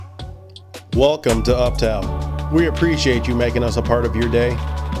Welcome to Uptown. We appreciate you making us a part of your day.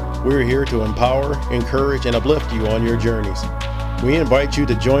 We're here to empower, encourage, and uplift you on your journeys. We invite you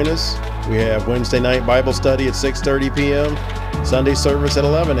to join us. We have Wednesday night Bible study at 6:30 p.m., Sunday service at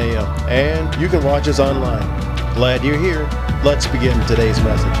 11 a.m., and you can watch us online. Glad you're here. Let's begin today's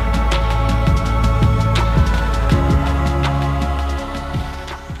message.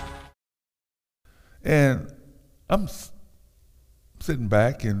 And I'm sitting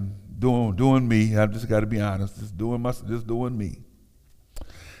back and doing me. I just got to be honest, just doing me.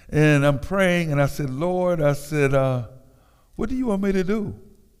 And I'm praying, and I said, Lord, what do you want me to do?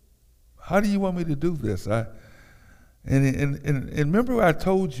 How do you want me to do this? And remember I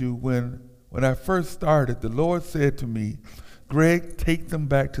told you when I first started, the Lord said to me, Greg, take them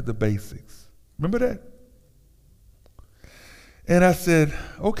back to the basics. Remember that? And I said,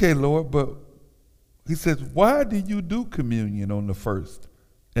 okay, Lord, but he says, why do you do communion on the first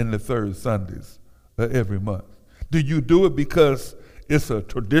and the third Sundays of every month? Do you do it because it's a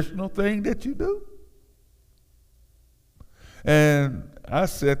traditional thing that you do? And I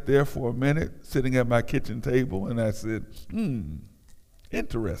sat there for a minute, sitting at my kitchen table, and I said,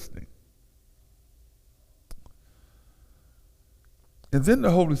 interesting. And then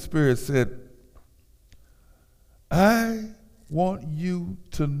the Holy Spirit said, I want you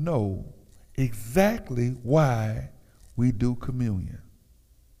to know exactly why we do communion.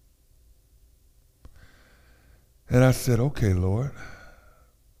 And I said, okay, Lord.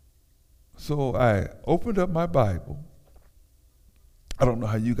 So I opened up my Bible. I don't know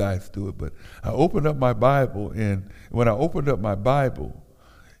how you guys do it, but I opened up my Bible, and when I opened up my Bible,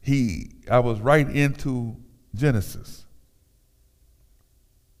 I was right into Genesis.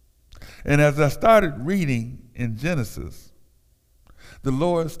 And as I started reading in Genesis, the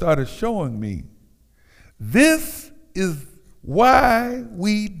Lord started showing me, this is why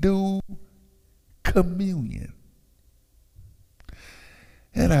we do communion.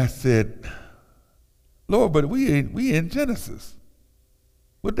 And I said, Lord, but we in Genesis.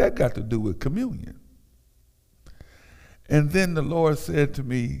 What that got to do with communion? And then the Lord said to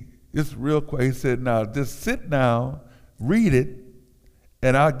me, it's real quick, he said, now just sit down, read it,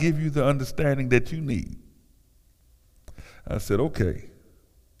 and I'll give you the understanding that you need. I said, okay,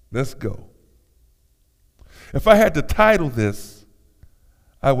 let's go. If I had to title this,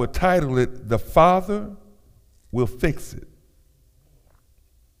 I would title it, The Father Will Fix It.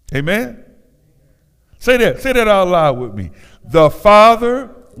 Amen? Say that out loud with me. The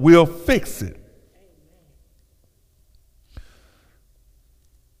Father will fix it.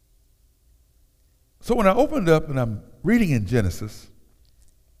 So when I opened up and I'm reading in Genesis,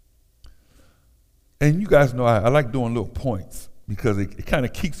 and you guys know I like doing little points because it kind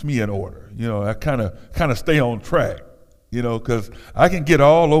of keeps me in order. You know, I kind of stay on track, you know, because I can get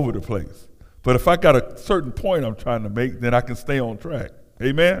all over the place. But if I got a certain point I'm trying to make, then I can stay on track.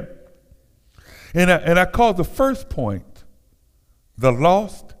 Amen? And I call the first point the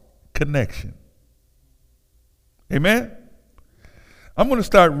lost connection. Amen? I'm going to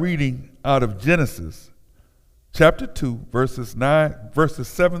start reading out of Genesis chapter 2, verses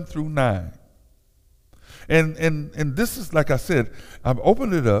 7 through 9. And this is, like I said, I've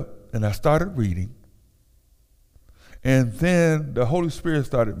opened it up and I started reading. And then the Holy Spirit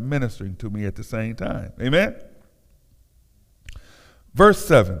started ministering to me at the same time. Amen? Verse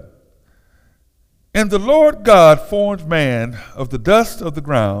 7. And the Lord God formed man of the dust of the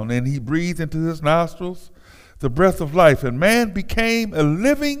ground, and he breathed into his nostrils the breath of life, and man became a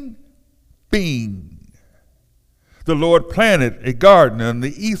living being. The Lord planted a garden on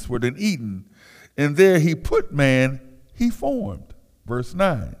the eastward in Eden, and there he put man he formed. Verse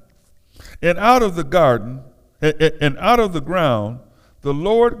 9. And out of the garden, and out of the ground, the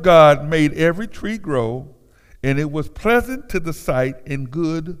Lord God made every tree grow, and it was pleasant to the sight and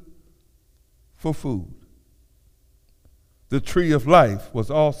good for food. The tree of life was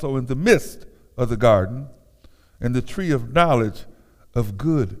also in the midst of the garden, and the tree of knowledge of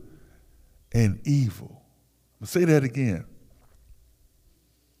good and evil. I'll say that again.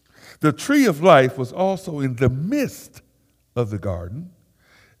 The tree of life was also in the midst of the garden,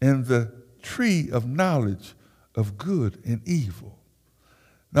 and the tree of knowledge of good and evil.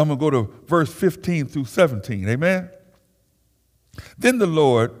 Now I'm going to go to verse 15 through 17. Amen? Then the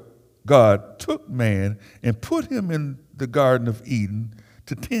Lord God took man and put him in the Garden of Eden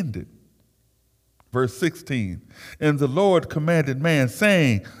to tend it. Verse 16. And the Lord commanded man,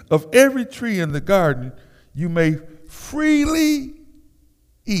 saying, of every tree in the garden you may freely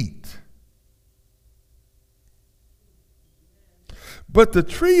eat. But the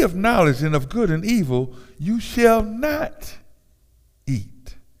tree of knowledge and of good and evil you shall not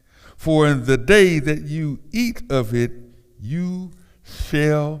eat. For in the day that you eat of it, you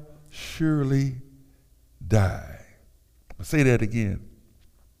shall surely die. I'll say that again.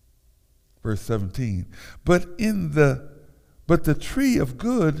 Verse 17. But the tree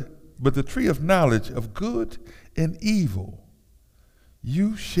of knowledge of good and evil,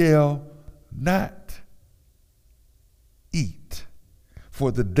 you shall not eat.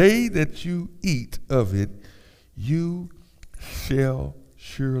 For the day that you eat of it, you shall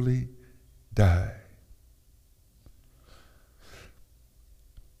surely die.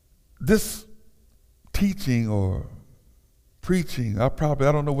 This teaching or preaching, I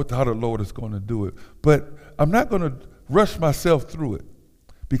don't know how the Lord is going to do it, but I'm not going to rush myself through it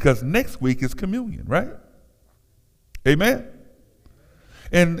because next week is communion, right? Amen?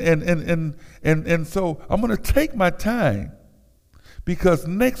 And so I'm going to take my time because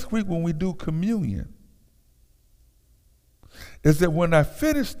next week when we do communion, is that when I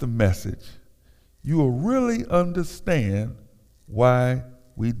finish the message, you will really understand why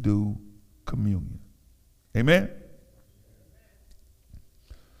we do communion. Amen?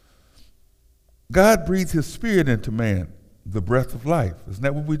 God breathed his spirit into man, the breath of life. Isn't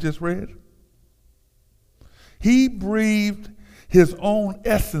that what we just read? He breathed his own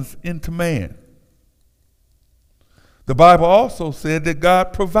essence into man. The Bible also said that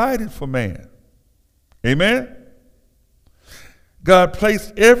God provided for man. Amen? God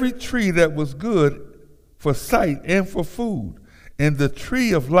placed every tree that was good for sight and for food, and the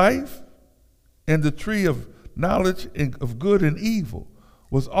tree of life and the tree of knowledge of good and evil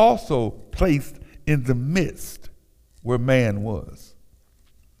was also placed in the midst where man was.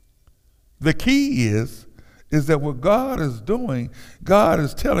 The key is that what God is doing, God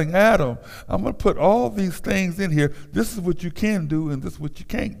is telling Adam, I'm going to put all these things in here. This is what you can do and this is what you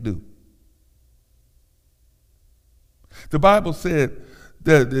can't do. The Bible said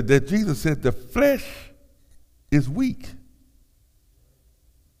that Jesus said the flesh is weak,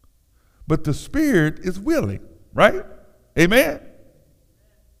 but the spirit is willing, right? Amen?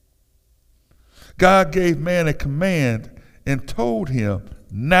 God gave man a command and told him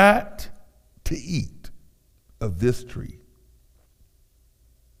not to eat of this tree.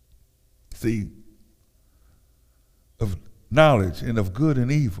 See, of knowledge and of good and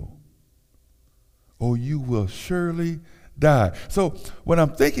evil, or you will surely die. So when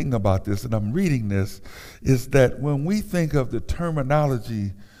I'm thinking about this and I'm reading this, is that when we think of the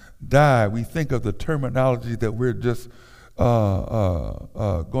terminology die, we think of the terminology that we're just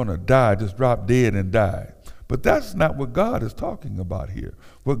going to die, just drop dead and die. But that's not what God is talking about here.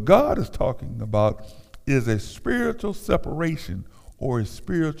 What God is talking about is a spiritual separation or a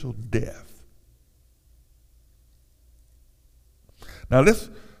spiritual death. Now let's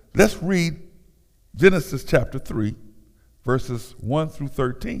read Genesis chapter 3, verses 1 through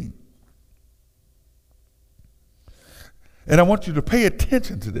 13. And I want you to pay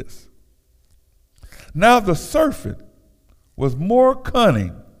attention to this. Now the serpent was more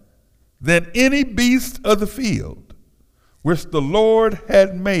cunning than any beast of the field which the Lord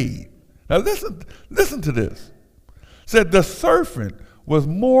had made. Now listen to this. Said the serpent was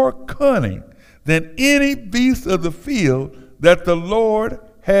more cunning than any beast of the field that the Lord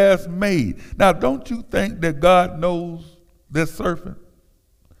has made. Now don't you think that God knows this serpent?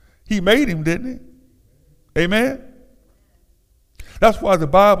 He made him, didn't he? Amen? That's why the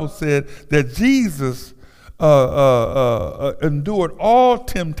Bible said that Jesus endured all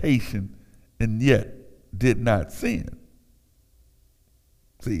temptation and yet did not sin.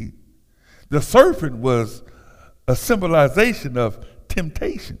 See, the serpent was a symbolization of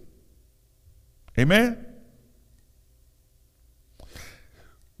temptation. Amen?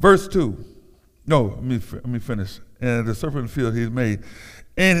 Verse 2. No, let me finish. And the serpent in the field he made.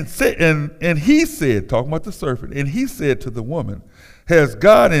 And he said, talking about the serpent, and he said to the woman, has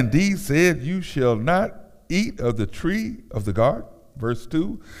God indeed said, you shall not eat of the tree of the garden? Verse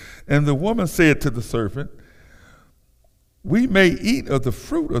 2. And the woman said to the serpent, we may eat of the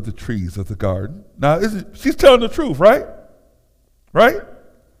fruit of the trees of the garden. Now, she's telling the truth, right? Right?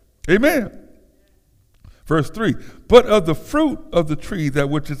 Amen. Verse 3. But of the fruit of the tree that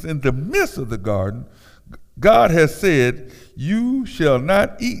which is in the midst of the garden, God has said, you shall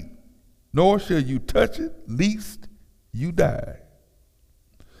not eat, nor shall you touch it, lest you die.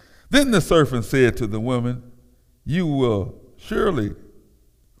 Then the serpent said to the woman, you will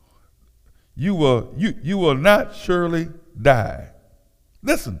not surely die.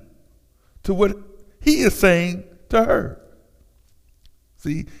 Listen to what he is saying to her.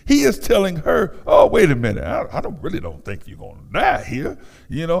 See, he is telling her, oh, wait a minute, I really don't think you're going to die here.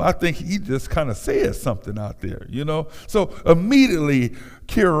 I think he just kind of said something out there, So immediately,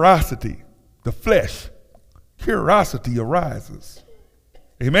 curiosity, the flesh, curiosity arises.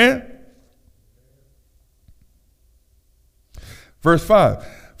 Amen? Verse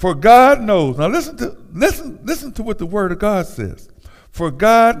 5, for God knows, now listen to what the word of God says. For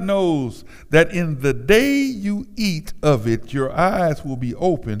God knows that in the day you eat of it, your eyes will be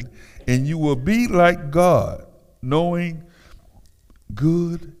opened, and you will be like God, knowing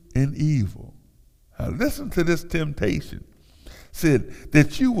good and evil. Now listen to this temptation. Said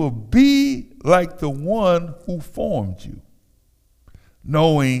that you will be like the one who formed you,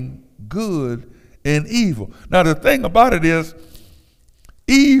 knowing good and evil. Now the thing about it is,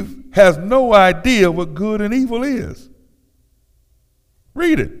 Eve has no idea what good and evil is.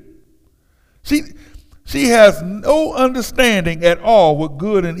 Read it. She has no understanding at all what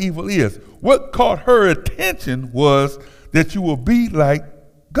good and evil is. What caught her attention was that you will be like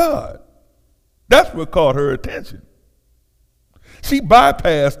God. That's what caught her attention. She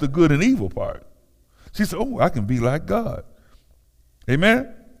bypassed the good and evil part. She said, oh, I can be like God.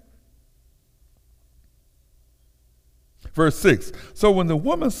 Amen? Verse 6, so when the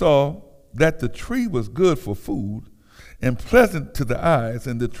woman saw that the tree was good for food, and pleasant to the eyes,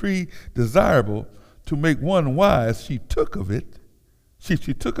 and the tree desirable to make one wise, she took of it. She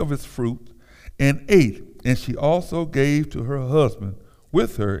took of its fruit and ate, and she also gave to her husband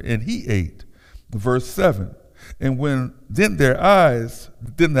with her, and he ate. Verse 7, and then the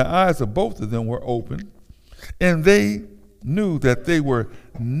eyes of both of them were opened, and they knew that they were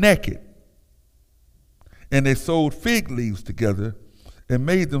naked. And they sewed fig leaves together and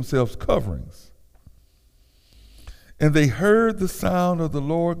made themselves coverings. And they heard the sound of the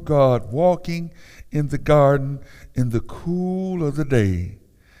Lord God walking in the garden in the cool of the day.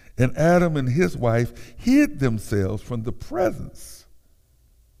 And Adam and his wife hid themselves from the presence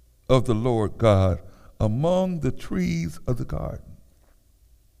of the Lord God among the trees of the garden.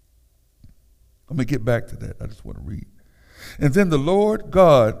 Let me get back to that. I just want to read. And then the Lord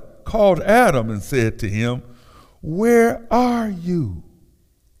God called Adam and said to him, where are you?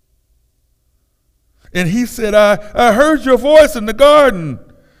 And he said, I heard your voice in the garden,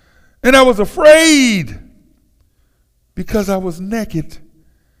 and I was afraid because I was naked,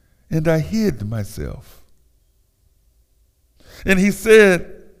 and I hid myself. And he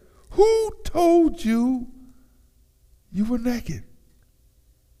said, who told you you were naked?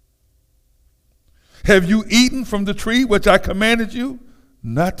 Have you eaten from the tree which I commanded you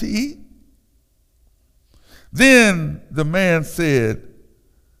not to eat? Then the man said,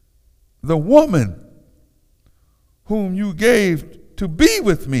 the woman whom you gave to be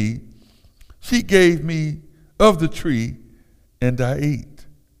with me, she gave me of the tree, and I ate.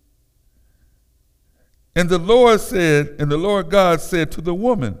 And the Lord God said to the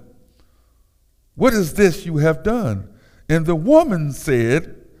woman, what is this you have done? And the woman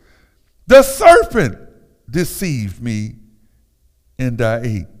said, the serpent deceived me, and I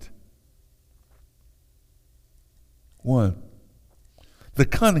ate. 1, the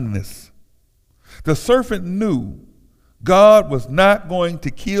cunningness. The serpent knew God was not going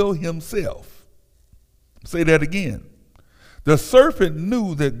to kill himself. Say that again. The serpent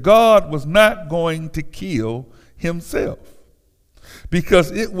knew that God was not going to kill himself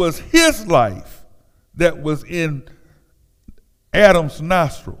because it was his life that was in Adam's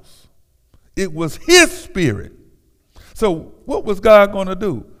nostrils. It was his spirit. So what was God going to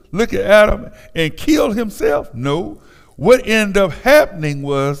do? Look at Adam and kill himself? No. What ended up happening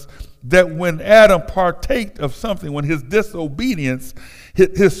was that when Adam partaked of something, when his disobedience,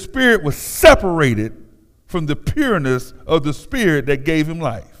 his spirit was separated from the pureness of the spirit that gave him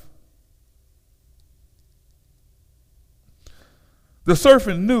life. The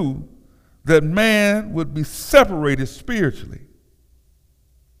serpent knew that man would be separated spiritually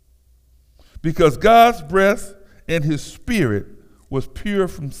because God's breath and his spirit was pure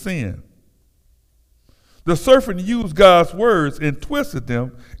from sin. The serpent used God's words and twisted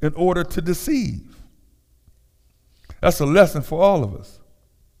them in order to deceive. That's a lesson for all of us.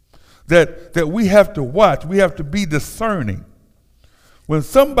 That we have to watch. We have to be discerning. When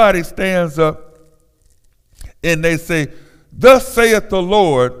somebody stands up and they say, thus saith the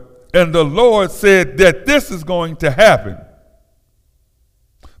Lord, and the Lord said that this is going to happen.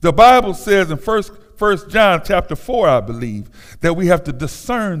 The Bible says in 1 John chapter 4, I believe, that we have to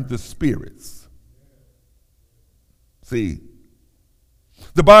discern the spirits. See,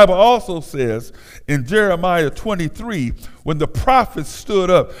 the Bible also says in Jeremiah 23, when the prophet stood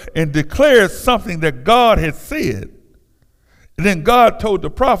up and declared something that God had said, And then God told the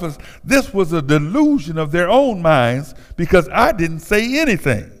prophets this was a delusion of their own minds because I didn't say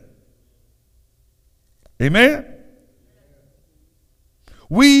anything. Amen?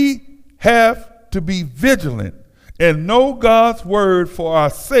 We have to be vigilant and know God's word for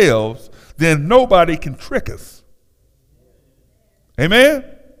ourselves, then nobody can trick us. Amen?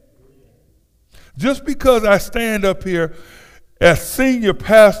 Just because I stand up here as senior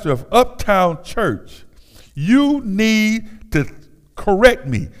pastor of Uptown Church, you need to correct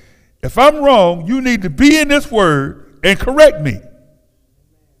me. If I'm wrong, you need to be in this word and correct me.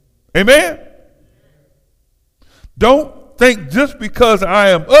 Amen? Don't think just because I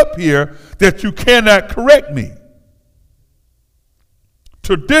am up here that you cannot correct me.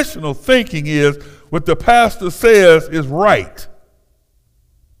 Traditional thinking is what the pastor says is right.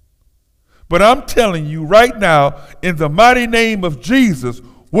 But I'm telling you right now, in the mighty name of Jesus,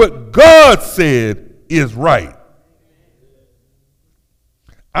 what God said is right.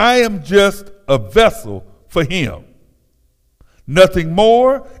 I am just a vessel for him. Nothing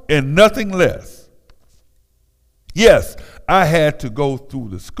more and nothing less. Yes, I had to go through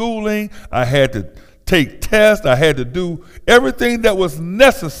the schooling. I had to take tests. I had to do everything that was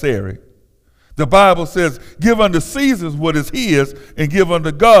necessary. The Bible says, give unto Caesar what is his and give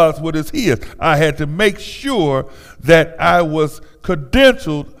unto God what is his. I had to make sure that I was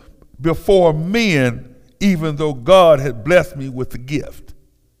credentialed before men, even though God had blessed me with the gift.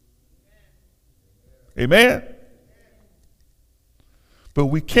 Amen? But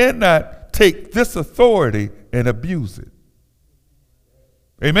we cannot take this authority and abuse it.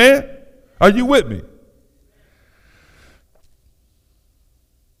 Amen? Are you with me?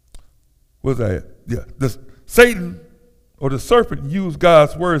 What was that? Yeah. Satan or the serpent used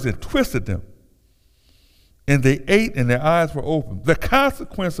God's words and twisted them. And they ate and their eyes were opened. The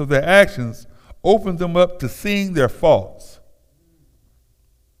consequence of their actions opened them up to seeing their faults.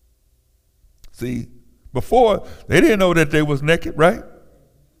 See, before, they didn't know that they was naked, right?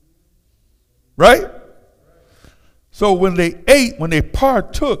 Right? So when they ate, when they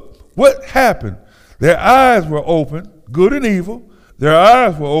partook, what happened? Their eyes were open, good and evil. Their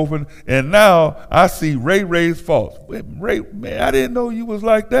eyes were open, and now I see Ray's faults. Ray, man, I didn't know you was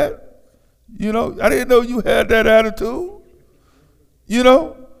like that. You know, I didn't know you had that attitude. You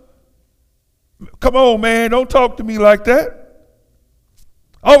know? Come on, man, don't talk to me like that.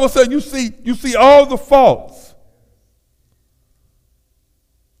 All of a sudden you see all the faults.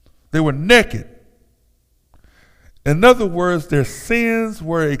 They were naked. In other words, their sins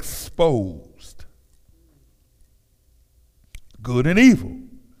were exposed. Good and evil.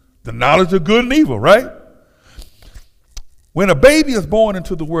 The knowledge of good and evil, right? When a baby is born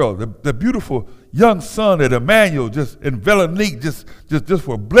into the world, the beautiful young son that Emmanuel and Veronique just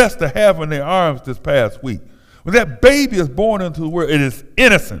were blessed to have in their arms this past week. When that baby is born into the world, it is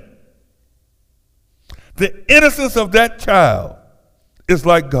innocent. The innocence of that child is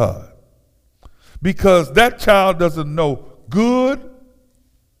like God. Because that child doesn't know good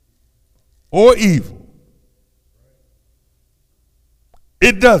or evil.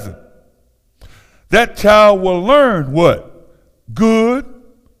 It doesn't. That child will learn what? Good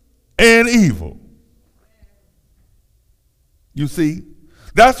and evil. You see?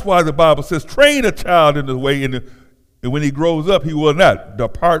 That's why the Bible says, train a child in the way, and when he grows up, he will not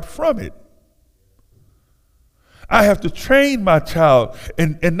depart from it. I have to train my child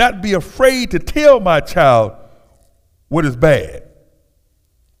and not be afraid to tell my child what is bad.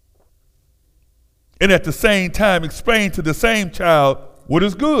 And at the same time, explain to the same child what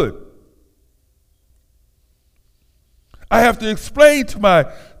is good. I have to explain to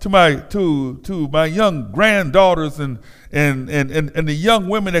my young granddaughters and the young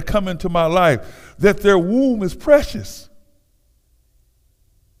women that come into my life that their womb is precious.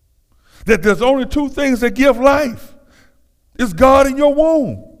 That there's only two things that give life. It's God in your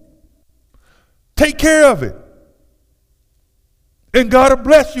womb. Take care of it. And God will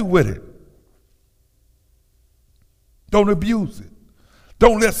bless you with it. Don't abuse it.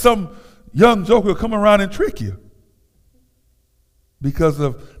 Don't let some young joker come around and trick you because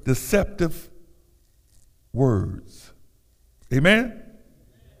of deceptive words. Amen?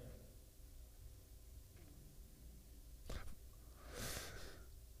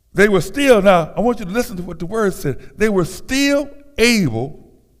 They were still, now I want you to listen to what the word said. They were still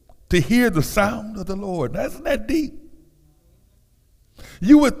able to hear the sound of the Lord. Now, isn't that deep?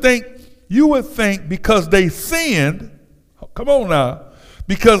 You would think because they sinned, come on now,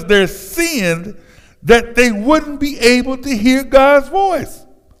 because they're sinned, that they wouldn't be able to hear God's voice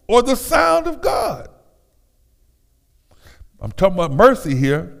or the sound of God. I'm talking about mercy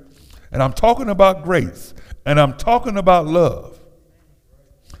here, and I'm talking about grace. And I'm talking about love.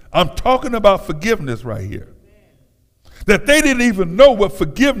 I'm talking about forgiveness right here. That they didn't even know what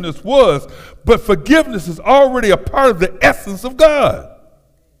forgiveness was, but forgiveness is already a part of the essence of God.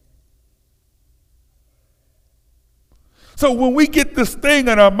 So when we get this thing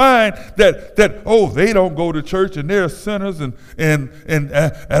in our mind that oh, they don't go to church and they're sinners and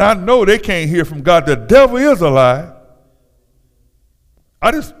I know they can't hear from God, the devil is a lie.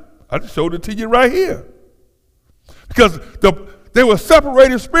 I just showed it to you right here. Because they were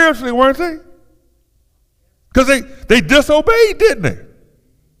separated spiritually, weren't they? Because they disobeyed, didn't they?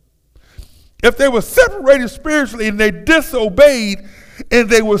 If they were separated spiritually and they disobeyed and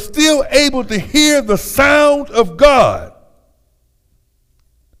they were still able to hear the sound of God,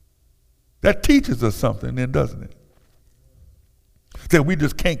 that teaches us something then, doesn't it? That we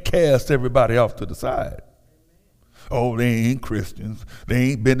just can't cast everybody off to the side. Oh, they ain't Christians.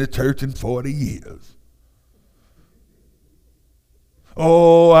 They ain't been to church in 40 years.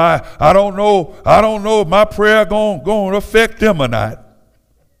 Oh, I don't know if my prayer going to affect them or not.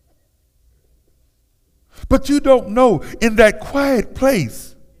 But you don't know, in that quiet place,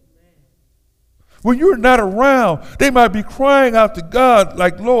 when you're not around, they might be crying out to God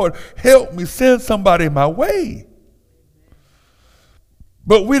like, Lord, help me, send somebody my way.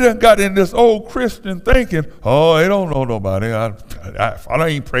 But we done got in this old Christian thinking, oh, they don't know nobody. I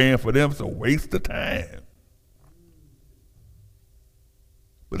ain't praying for them. It's a waste of time.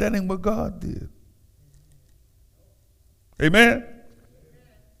 But that ain't what God did. Amen?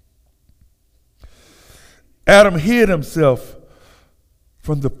 Adam hid himself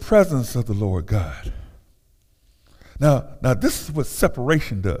from the presence of the Lord God. Now this is what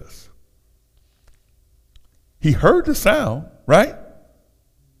separation does. He heard the sound, right?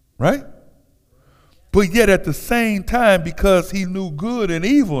 Right? But yet at the same time, because he knew good and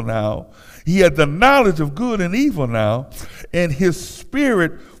evil now, he had the knowledge of good and evil now, and his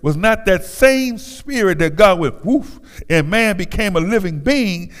spirit was not that same spirit that God went woof, and man became a living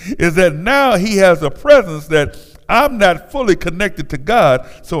being, is that now he has a presence that I'm not fully connected to God,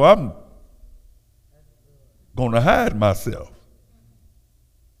 so I'm going to hide myself.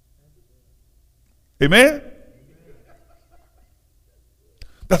 Amen?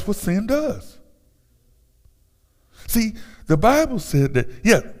 That's what sin does. See, the Bible said that,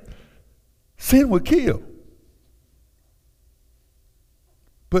 yeah, sin would kill.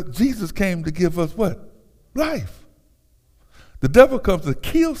 But Jesus came to give us what? Life. The devil comes to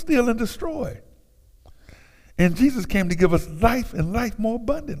kill, steal, and destroy. And Jesus came to give us life and life more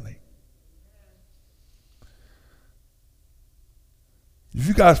abundantly. If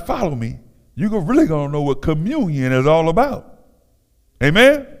you guys follow me, you're really going to know what communion is all about.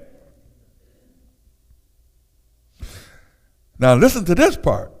 Amen? Now listen to this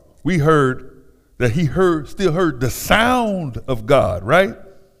part. We heard that he still heard the sound of God, right?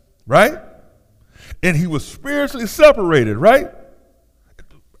 Right? And he was spiritually separated, right?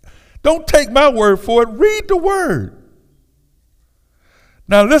 Don't take my word for it. Read the word.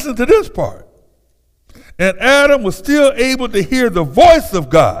 Now listen to this part. And Adam was still able to hear the voice of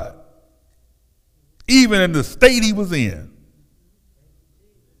God, even in the state he was in.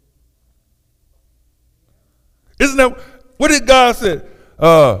 Isn't that what did God say?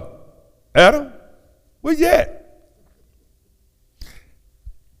 Adam, where you at?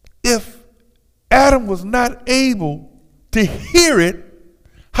 If Adam was not able to hear it,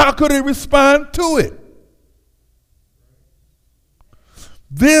 how could he respond to it?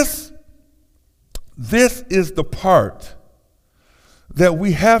 This is the part that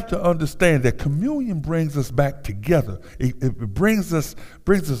we have to understand, that communion brings us back together. It brings us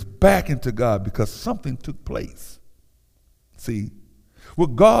back into God because something took place. See,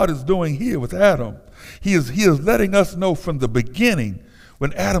 what God is doing here with Adam, he is letting us know from the beginning,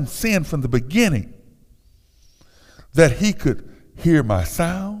 when Adam sinned from the beginning, that he could hear my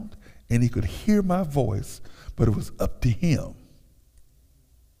sound and he could hear my voice, but it was up to him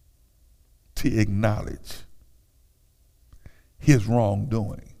to acknowledge his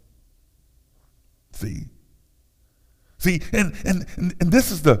wrongdoing. See, and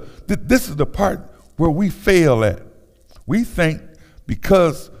this is the part where we fail at. We think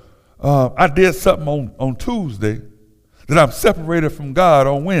because I did something on Tuesday that I'm separated from God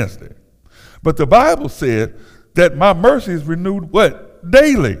on Wednesday. But the Bible said that my mercy is renewed what?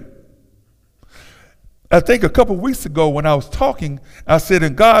 Daily. I think a couple of weeks ago when I was talking, I said,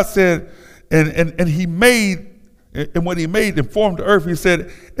 and God said, and he made, and when he made and formed the earth, he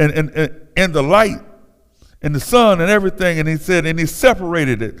said, and the light and the sun and everything, and he said, and he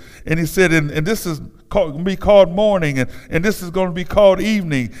separated it. And he said, and this is be called morning, and this is going to be called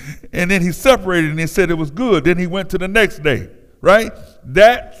evening. And then he separated and he said it was good. Then he went to the next day, right?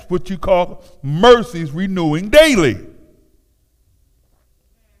 That's what you call mercies renewing daily.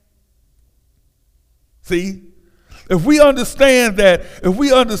 See? If we understand that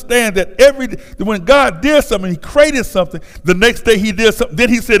when God did something, he created something, the next day he did something, then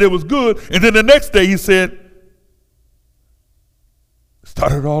he said it was good, and then the next day he said,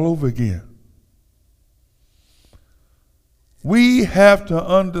 start it all over again. We have to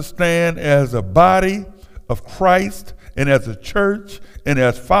understand as a body of Christ and as a church and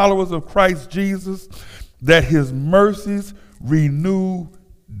as followers of Christ Jesus that his mercies renew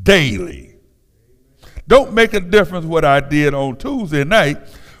daily. Don't make a difference what I did on Tuesday night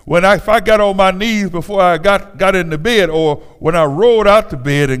if I got on my knees before I got into bed, or when I rolled out to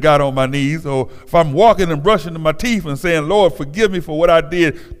bed and got on my knees, or if I'm walking and brushing my teeth and saying, Lord, forgive me for what I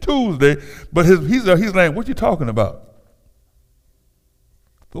did Tuesday. But he's like, what you talking about?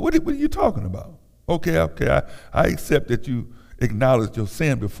 But what are you talking about? Okay, I accept that you acknowledged your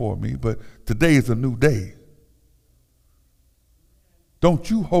sin before me, but today is a new day. Don't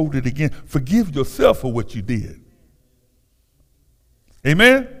you hold it again. Forgive yourself for what you did.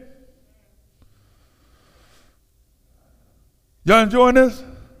 Amen? Y'all enjoying this?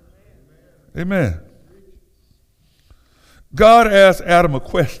 Amen. God asked Adam a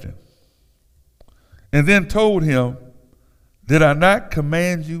question and then told him, did I not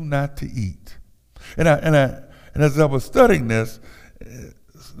command you not to eat? And as I was studying this,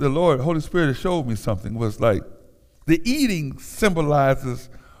 the Holy Spirit showed me something. Was like, the eating symbolizes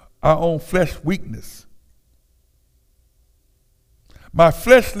our own flesh weakness. My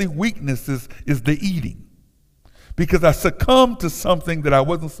fleshly weakness is the eating, because I succumbed to something that I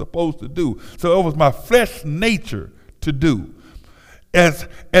wasn't supposed to do. So it was my flesh nature to do. As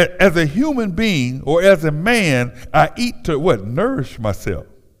a human being or as a man, I eat to what? Nourish myself.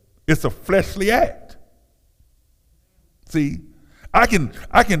 It's a fleshly act. See, I can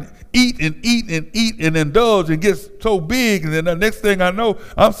eat and indulge and get so big, and then the next thing I know,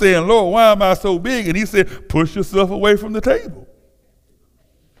 I'm saying, Lord, why am I so big? And he said, push yourself away from the table.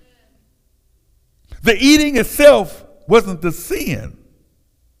 The eating itself wasn't the sin.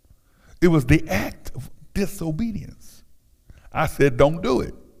 It was the act of disobedience. I said, don't do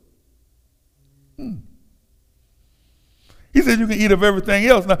it. He said you can eat of everything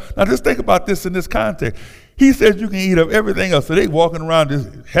else. Now just think about this in this context. He said you can eat of everything else. So they walking around just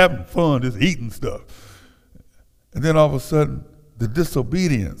having fun, just eating stuff. And then all of a sudden, the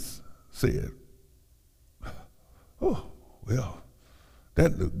disobedience said, oh, well,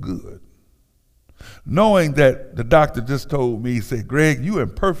 that looked good. Knowing that the doctor just told me, he said, Greg, you in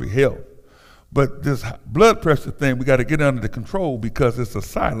perfect health. But this blood pressure thing, we got to get under the control because it's a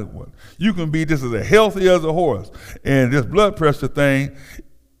silent one. You can be just as healthy as a horse, and this blood pressure thing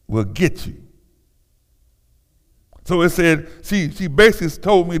will get you. So it said, she basically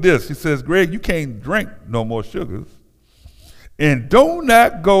told me this. She says, Greg, you can't drink no more sugars, and do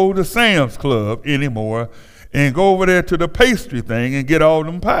not go to Sam's Club anymore and go over there to the pastry thing and get all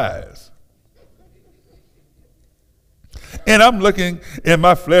them pies. And I'm looking, and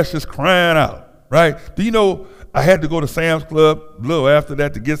my flesh is crying out, right? Do you know I had to go to Sam's Club a little after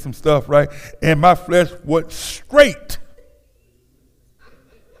that to get some stuff, right? And my flesh went straight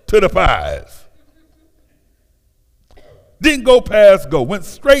to the pies. Didn't go past go, went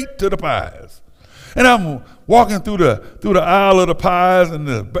straight to the pies. And I'm walking through the aisle of the pies, and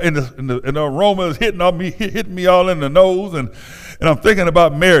the aroma is hitting me all in the nose, and I'm thinking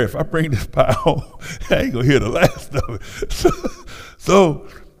about Mary. If I bring this pie home, I ain't gonna hear the last of it. So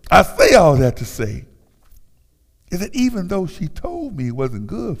I say all that to say is that even though she told me it wasn't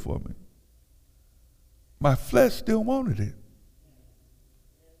good for me, my flesh still wanted it.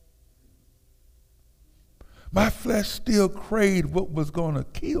 My flesh still craved what was going to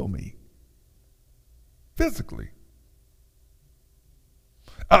kill me physically.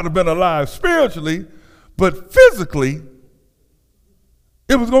 I'd have been alive spiritually, but physically,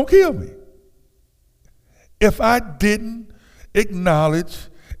 it was going to kill me. If I didn't acknowledge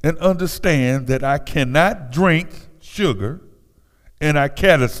and understand that I cannot drink sugar, and I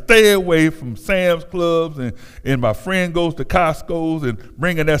gotta stay away from Sam's Clubs, and my friend goes to Costco's and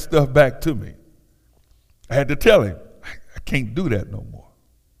bringing that stuff back to me. I had to tell him, I can't do that no more.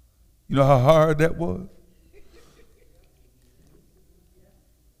 You know how hard that was?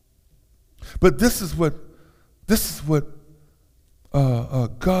 But this is what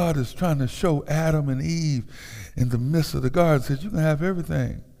God is trying to show Adam and Eve in the midst of the garden. He says, you can have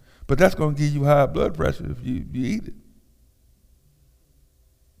everything, but that's going to give you high blood pressure if you eat it.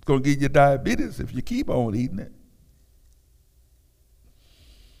 It's going to give you diabetes if you keep on eating it.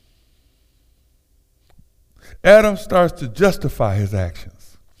 Adam starts to justify his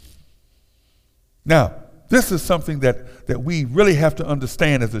actions. Now, this is something that we really have to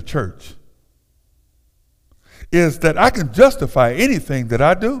understand as a church, is that I can justify anything that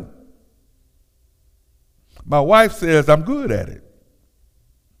I do. My wife says I'm good at it.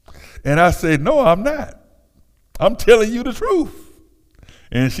 And I say, no, I'm not. I'm telling you the truth.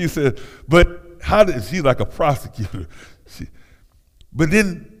 And she said, but how did, she's like a prosecutor. But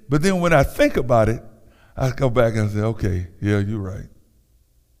then when I think about it, I go back and say, okay, yeah, you're right.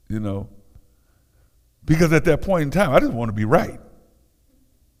 You know, because at that point in time, I just want to be right.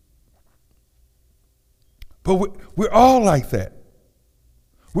 But we're all like that.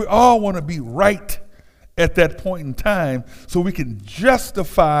 We all want to be right at that point in time so we can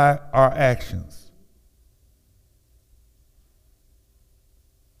justify our actions.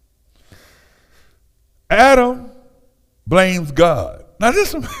 Adam blames God. Now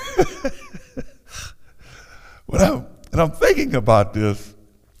this when I'm thinking about this,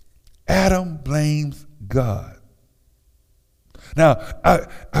 Adam blames God. Now, I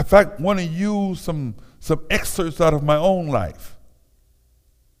in fact want to use some excerpts out of my own life.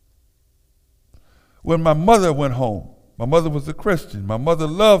 When my mother went home, my mother was a Christian. My mother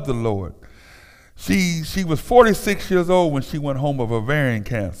loved the Lord. She was 46 years old when she went home of ovarian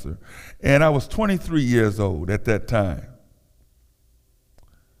cancer, and I was 23 years old at that time.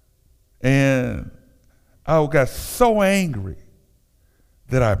 And I got so angry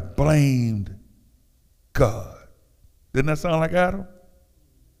that I blamed God. Didn't that sound like Adam?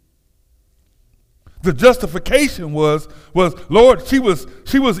 The justification was, Lord, she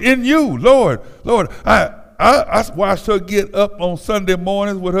was in you, Lord. I watched her get up on Sunday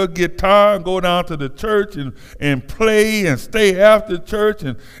mornings with her guitar and go down to the church and play and stay after church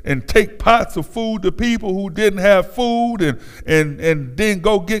and take pots of food to people who didn't have food and then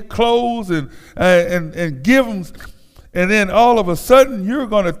go get clothes and give them. And then all of a sudden you're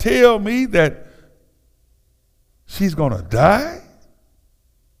going to tell me that she's going to die?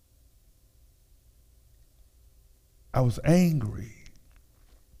 I was angry.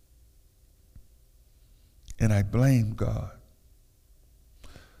 And I blamed God.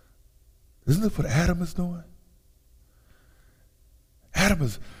 Isn't that what Adam is doing?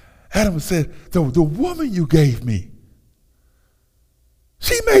 Adam said, the woman you gave me,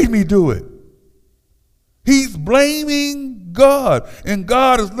 she made me do it. He's blaming God. And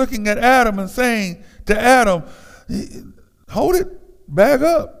God is looking at Adam and saying to Adam, hold it, back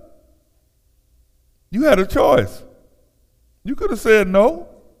up. You had a choice. You could have said no.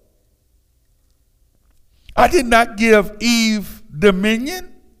 I did not give Eve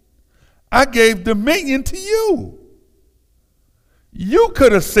dominion. I gave dominion to you. You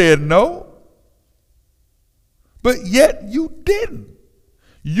could have said no, but yet you didn't.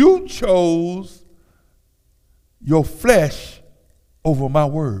 You chose your flesh over my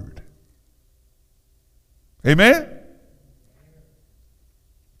word. Amen?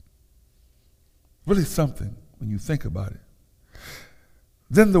 Really something when you think about it.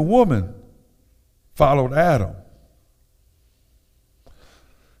 Then the woman followed Adam.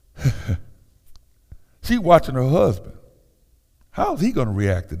 She watching her husband. How is he going to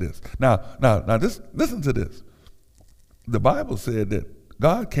react to this? Now, listen to this. The Bible said that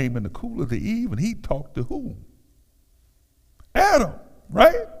God came in the cool of the eve and he talked to whom? Adam,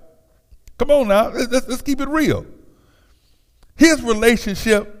 right? Come on now, let's keep it real. His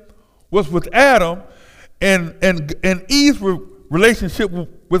relationship was with Adam, and Eve's relationship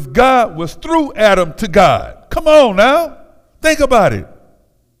with God was through Adam to God. Come on now, think about it.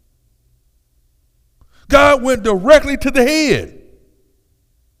 God went directly to the head.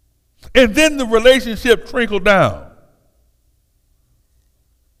 And then the relationship trickled down.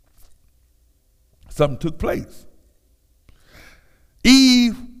 Something took place.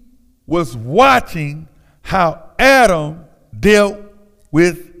 Eve was watching how Adam dealt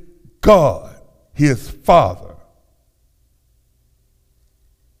with God, his father.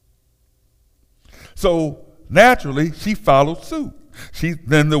 So naturally, she followed suit.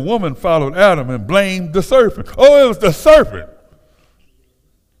 Then the woman followed Adam and blamed the serpent. Oh, it was the serpent.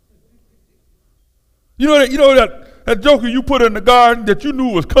 You know that joker you put in the garden that you knew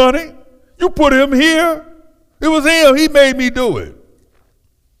was cunning? You put him here. It was him. He made me do it.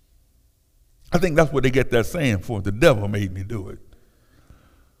 I think that's what they get that saying for. The devil made me do it.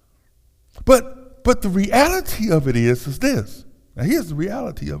 But the reality of it is this. Now here's the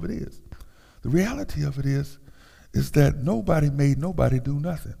reality of it is. The reality of it is that nobody made nobody do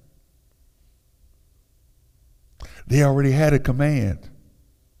nothing. They already had a command.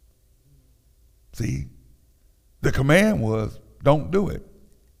 See, the command was, don't do it.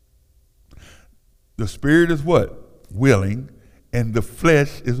 The spirit is what? Willing, and the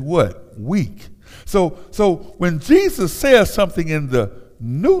flesh is what? Weak. So when Jesus says something in the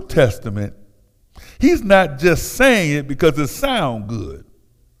New Testament, he's not just saying it because it sounds good.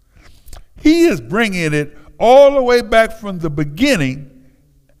 He is bringing it all the way back from the beginning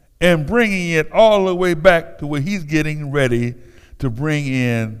and bringing it all the way back to where he's getting ready to bring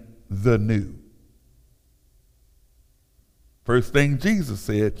in the new. First thing Jesus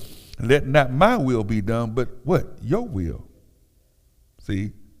said, let not my will be done, but what? Your will.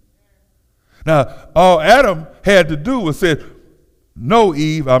 See? Now, all Adam had to do was say, no,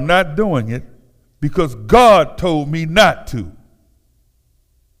 Eve, I'm not doing it because God told me not to.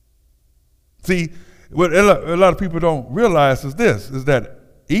 See, what a lot of people don't realize is this, is that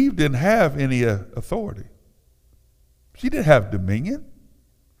Eve didn't have any authority. She didn't have dominion.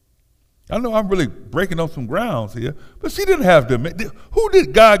 I know I'm really breaking on some grounds here, but she didn't have dominion. Who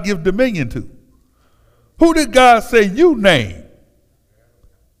did God give dominion to? Who did God say, you name?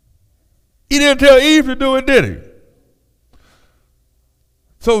 He didn't tell Eve to do it, did he?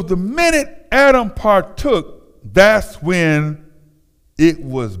 So the minute Adam partook, that's when it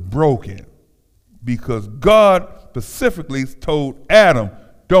was broken. Because God specifically told Adam,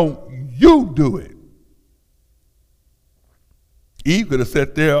 don't you do it. Eve could have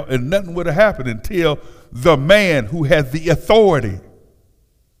sat there and nothing would have happened until the man who has the authority.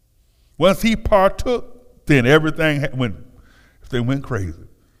 Once he partook, then everything went crazy.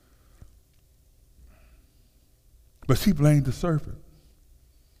 But she blamed the serpent.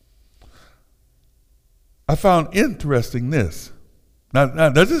 I found interesting this.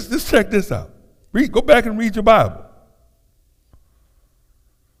 Now just check this out. Go back and read your Bible.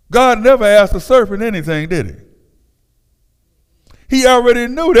 God never asked the serpent anything, did he? He already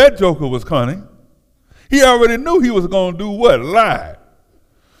knew that joker was cunning. He already knew he was going to do what? Lie.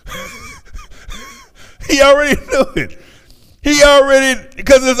 He already knew it.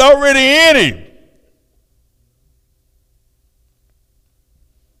 Because it's already in him.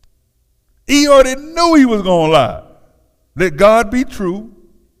 He already knew he was going to lie. Let God be true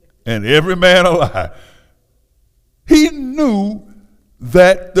and every man a lie. He knew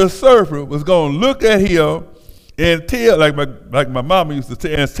that the serpent was going to look at him and tell, like my mama used to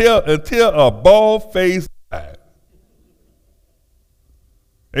tell, and tell a bald-faced lie.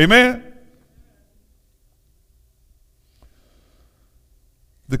 Amen?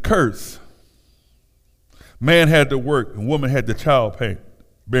 The curse. Man had to work, and woman had the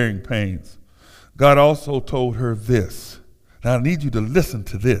childbearing pains. God also told her this. Now I need you to listen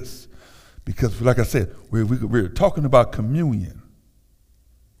to this, because like I said, we're talking about communion.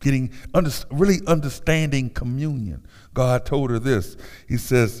 Really understanding communion. God told her this. He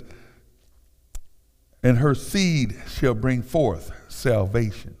says, and her seed shall bring forth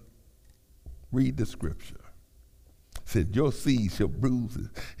salvation. Read the scripture. He said, your seed shall bruise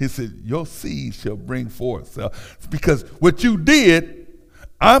it. He said, your seed shall bring forth. Because what you did,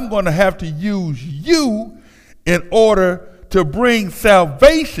 I'm going to have to use you in order to bring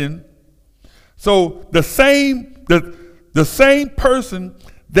salvation. So the same person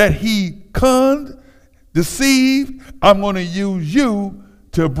that he conned, deceived, I'm going to use you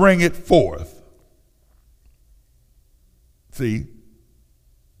to bring it forth. See?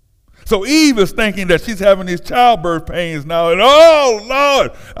 So Eve is thinking that she's having these childbirth pains now, and oh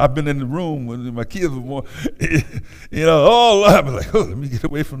Lord, I've been in the room when my kids were born, oh Lord, I've been like, oh, let me get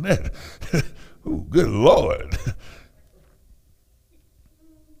away from that. Oh, good Lord.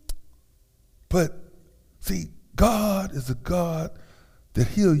 But see, God is a God that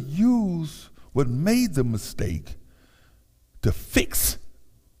he'll use what made the mistake to fix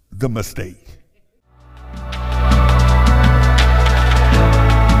the mistake.